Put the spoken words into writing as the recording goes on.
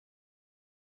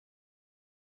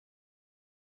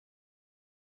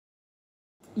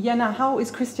Janne, how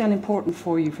is Christian important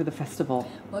for you for the festival?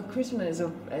 Well, Christian is a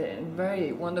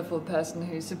very wonderful person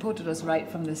who supported us right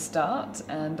from the start,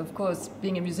 and of course,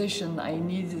 being a musician, I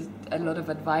needed a lot of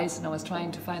advice, and I was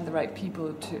trying to find the right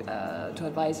people to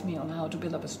advise me on how to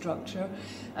build up a structure,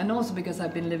 and also because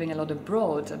I've been living a lot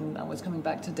abroad, and I was coming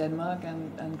back to Denmark,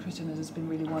 and Christian has just been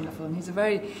really wonderful, and he's a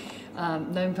very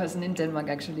known person in Denmark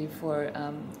actually for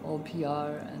all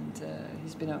PR, and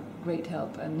he's been a great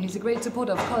help, and he's a great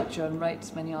supporter of culture and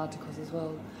writes many articles as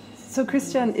well. So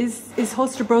Christian, is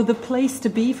Holstebro the place to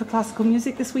be for classical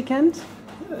music this weekend?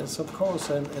 Yes, of course,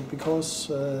 and because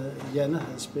Janne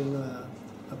has been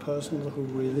a person who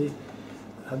really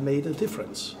have made a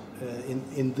difference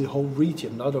in the whole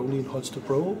region, not only in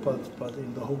Holstebro, but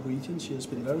in the whole region. She has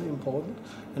been very important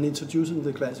and introducing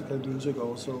the classical music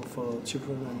also for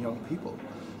children and young people.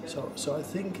 So I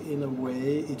think in a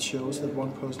way it shows that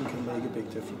one person can make a big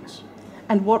difference.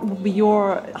 And what will be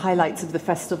your highlights of the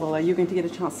festival? Are you going to get a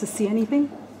chance to see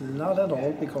anything? Not at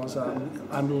all, because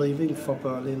I'm leaving for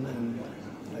Berlin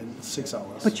in 6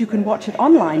 hours. But you can watch it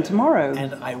online tomorrow.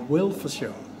 And I will for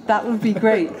sure. That would be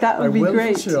great. That would be great. I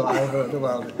will for sure. I heard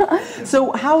about it.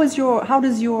 So how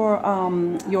does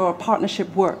your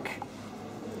partnership work?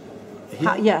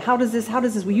 How does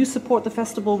this? Will you support the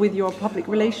festival with your public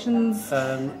relations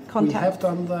contact? We have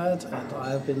done that, and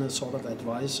I have been a sort of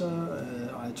advisor.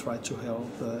 I tried to help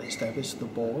establish the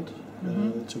board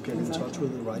to get in touch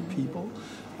with the right people,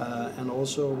 and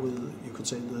also with, you could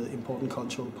say, the important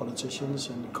cultural politicians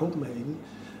in Copenhagen,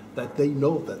 that they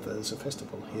know that there is a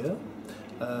festival here.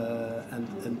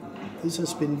 And this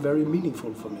has been very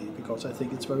meaningful for me, because I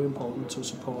think it's very important to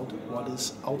support what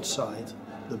is outside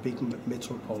the big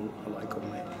metropole like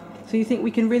Copenhagen. So you think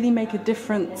we can really make a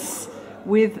difference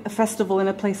with a festival in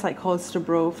a place like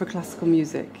Holstebro for classical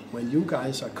music? When you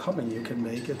guys are coming, you can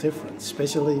make a difference,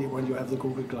 especially when you have the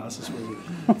Google glasses with you.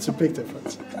 It's a big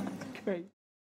difference. Great.